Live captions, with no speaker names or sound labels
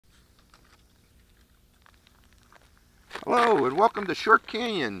Hello and welcome to Short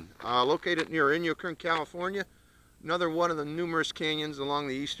Canyon, located near Inyokern, California. Another one of the numerous canyons along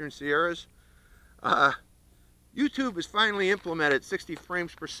the eastern Sierras. YouTube has finally implemented 60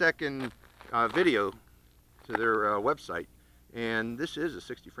 frames per second video to their website. And this is a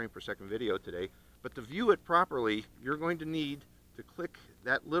 60 frame per second video today. But to view it properly, you're going to need to click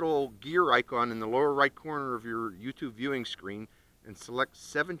that little gear icon in the lower right corner of your YouTube viewing screen and select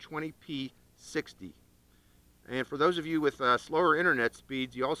 720p 60. And for those of you with slower internet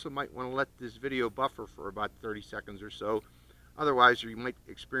speeds, you also might want to let this video buffer for about 30 seconds or so. Otherwise, you might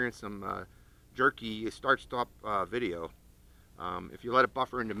experience some jerky start-stop video. If you let it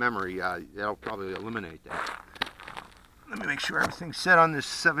buffer into memory, that'll probably eliminate that. Let me make sure everything's set on this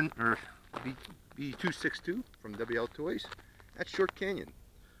V262 from WLToys. That's Short Canyon.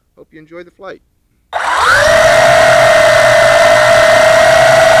 Hope you enjoy the flight.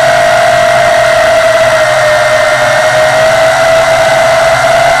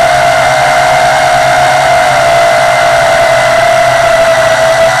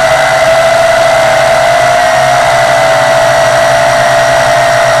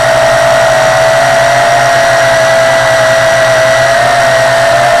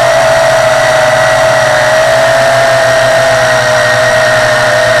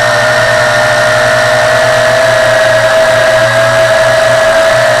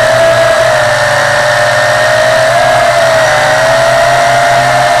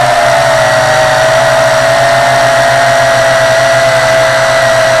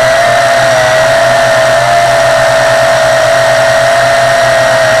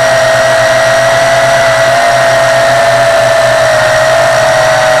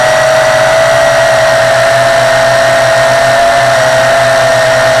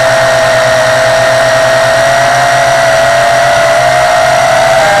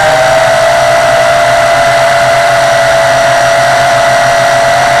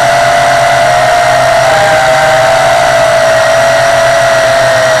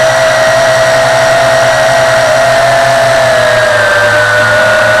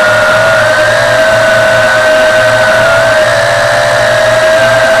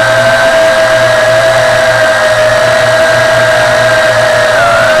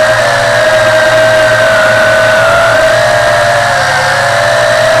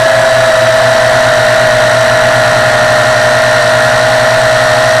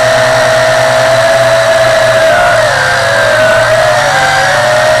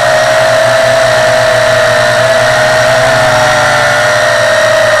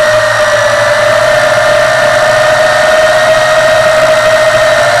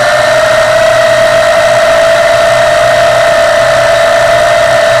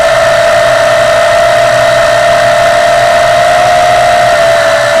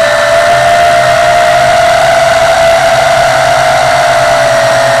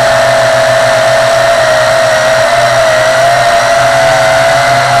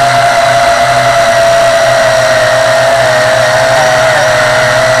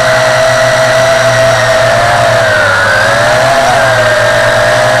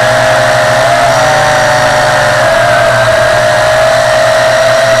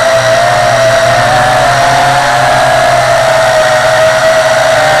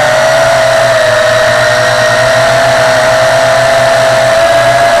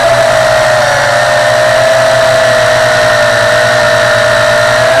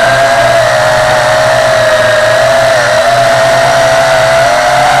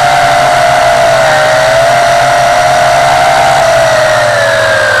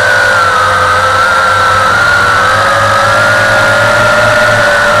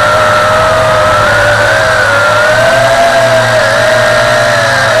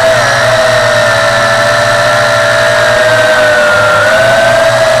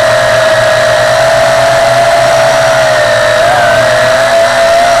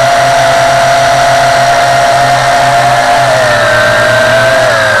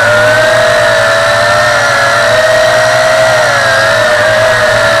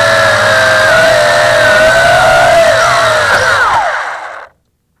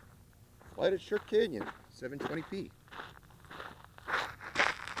 Flight at Short Canyon, 720p.